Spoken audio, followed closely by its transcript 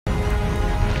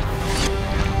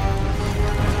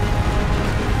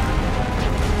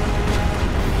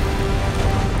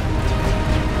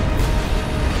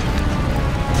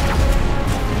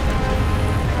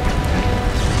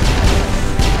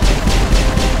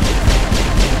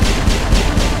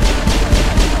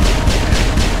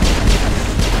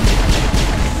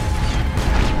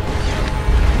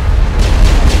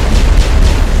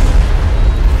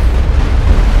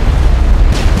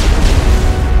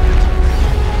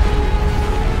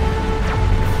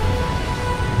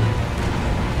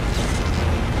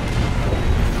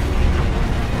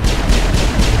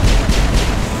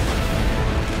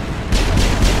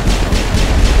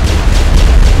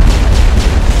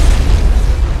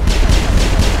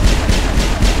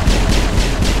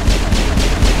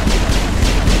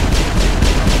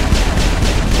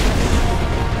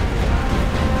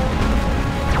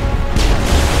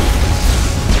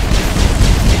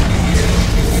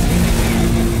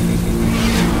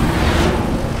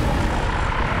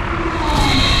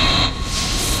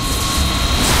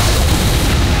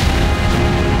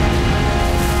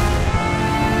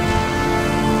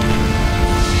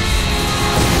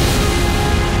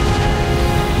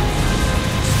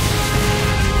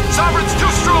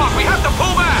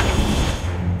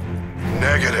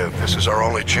This is our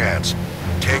only chance.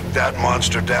 Take that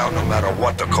monster down no matter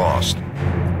what the cost.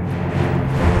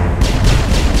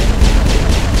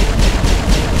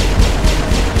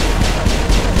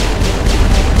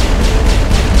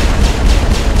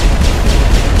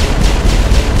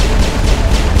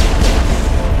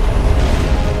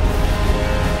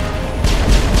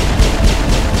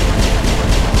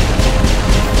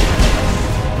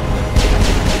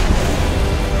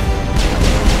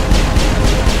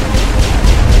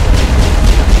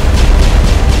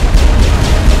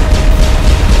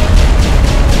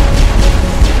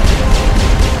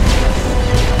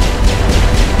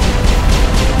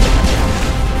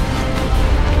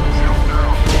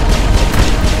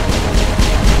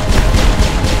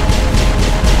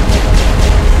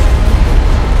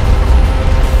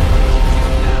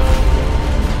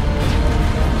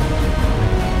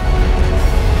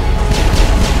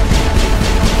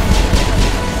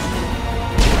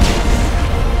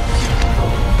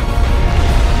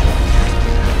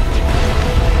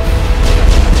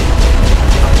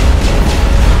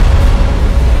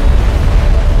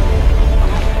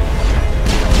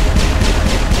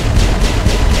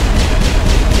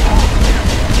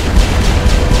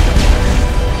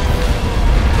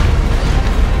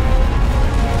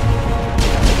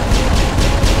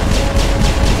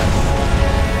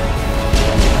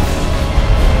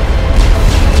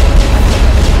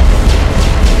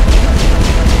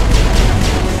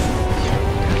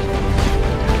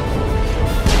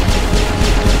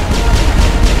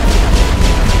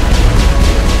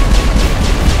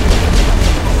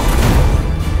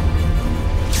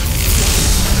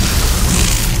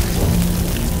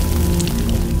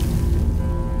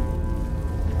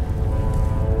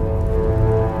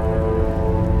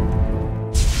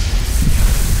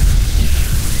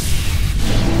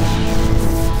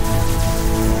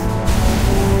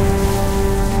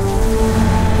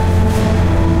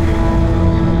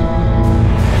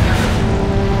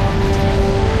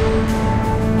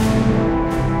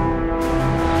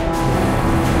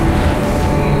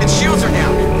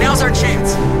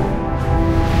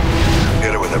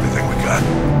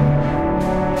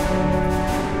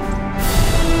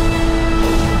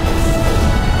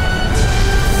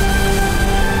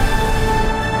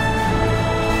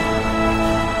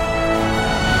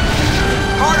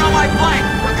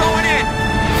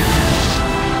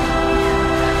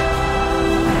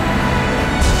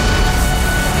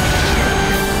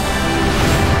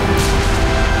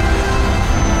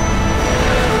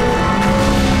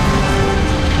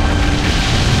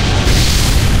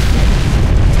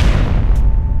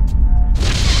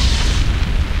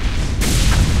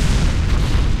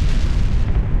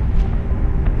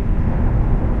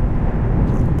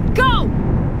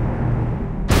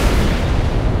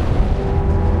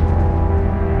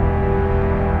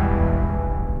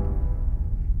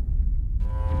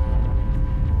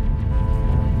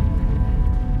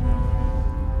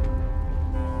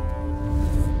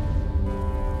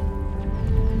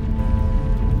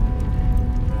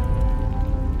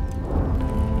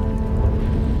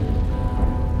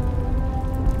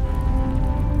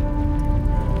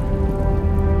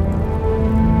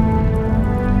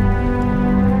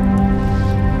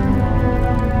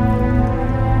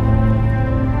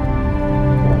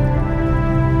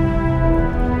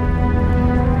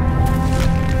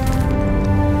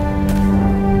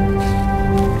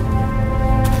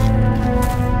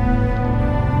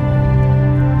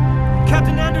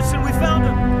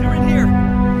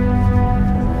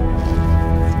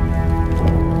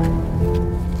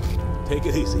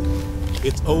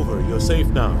 It's over. You're safe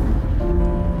now.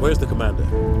 Where's the commander?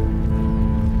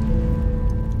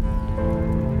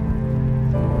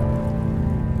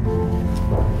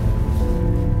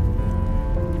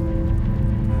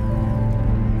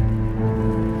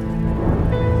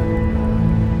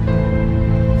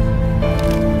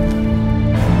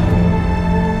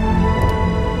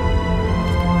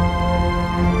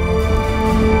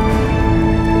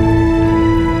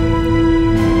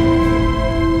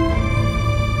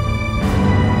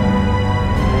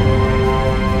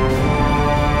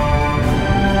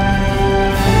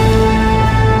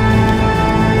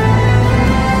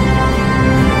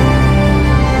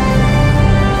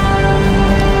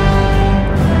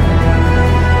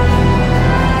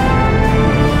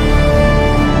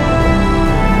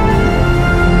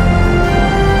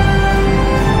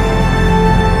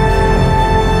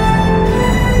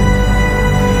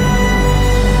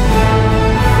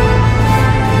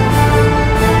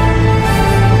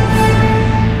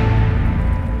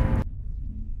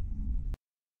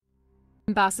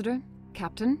 Ambassador,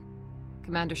 Captain,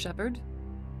 Commander Shepard.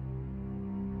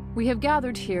 We have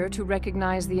gathered here to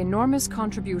recognize the enormous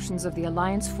contributions of the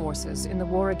Alliance forces in the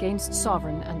war against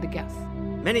Sovereign and the Geth.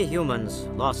 Many humans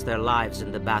lost their lives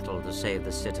in the battle to save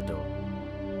the Citadel.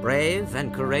 Brave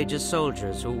and courageous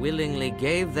soldiers who willingly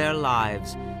gave their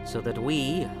lives so that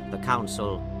we, the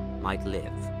Council, might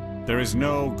live. There is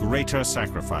no greater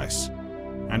sacrifice,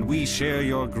 and we share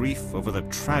your grief over the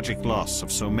tragic loss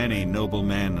of so many noble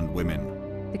men and women.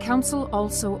 The Council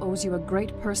also owes you a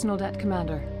great personal debt,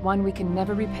 Commander, one we can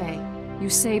never repay. You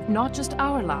saved not just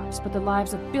our lives, but the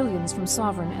lives of billions from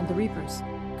Sovereign and the Reapers.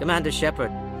 Commander Shepard,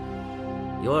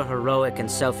 your heroic and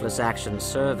selfless actions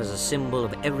serve as a symbol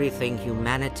of everything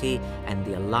humanity and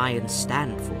the Alliance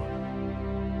stand for.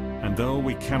 And though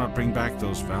we cannot bring back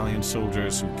those valiant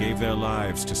soldiers who gave their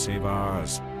lives to save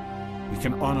ours, we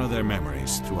can honor their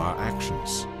memories through our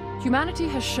actions. Humanity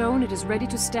has shown it is ready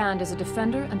to stand as a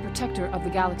defender and protector of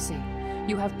the galaxy.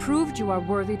 You have proved you are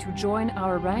worthy to join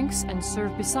our ranks and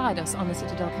serve beside us on the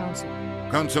Citadel Council.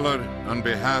 Counselor, on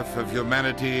behalf of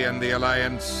humanity and the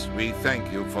Alliance, we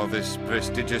thank you for this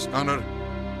prestigious honor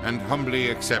and humbly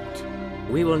accept.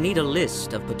 We will need a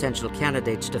list of potential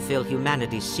candidates to fill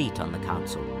humanity's seat on the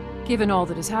Council. Given all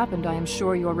that has happened, I am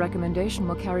sure your recommendation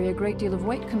will carry a great deal of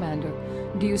weight, Commander.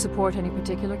 Do you support any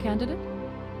particular candidate?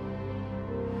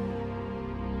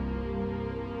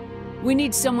 We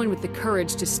need someone with the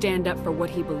courage to stand up for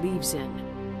what he believes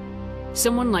in.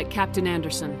 Someone like Captain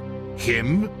Anderson.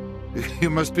 Him? You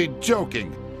must be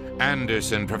joking.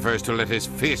 Anderson prefers to let his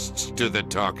fists do the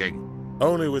talking.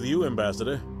 Only with you,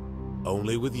 Ambassador.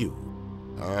 Only with you.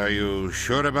 Are you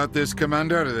sure about this,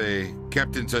 Commander? The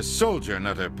captain's a soldier,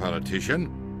 not a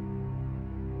politician.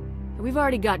 We've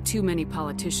already got too many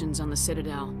politicians on the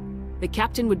Citadel. The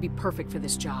captain would be perfect for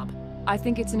this job. I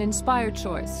think it's an inspired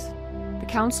choice. The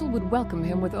Council would welcome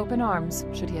him with open arms,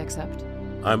 should he accept.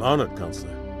 I'm honored,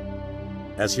 Counselor.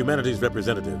 As humanity's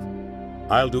representative,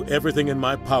 I'll do everything in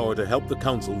my power to help the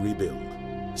Council rebuild.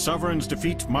 Sovereign's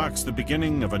defeat marks the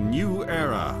beginning of a new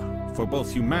era for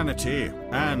both humanity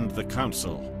and the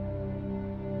Council.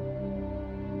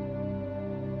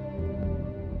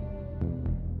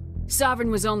 Sovereign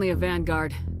was only a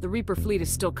vanguard. The Reaper fleet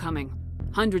is still coming.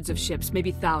 Hundreds of ships,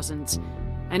 maybe thousands.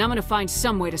 And I'm gonna find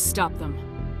some way to stop them.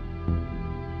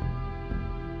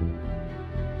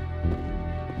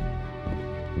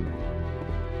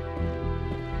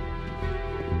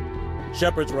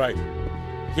 Shepard's right.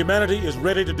 Humanity is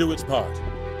ready to do its part.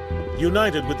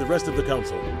 United with the rest of the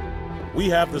Council, we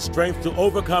have the strength to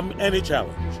overcome any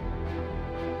challenge.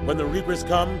 When the Reapers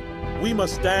come, we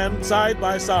must stand side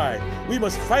by side. We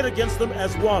must fight against them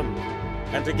as one.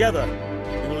 And together,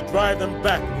 we will drive them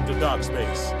back into dark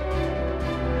space.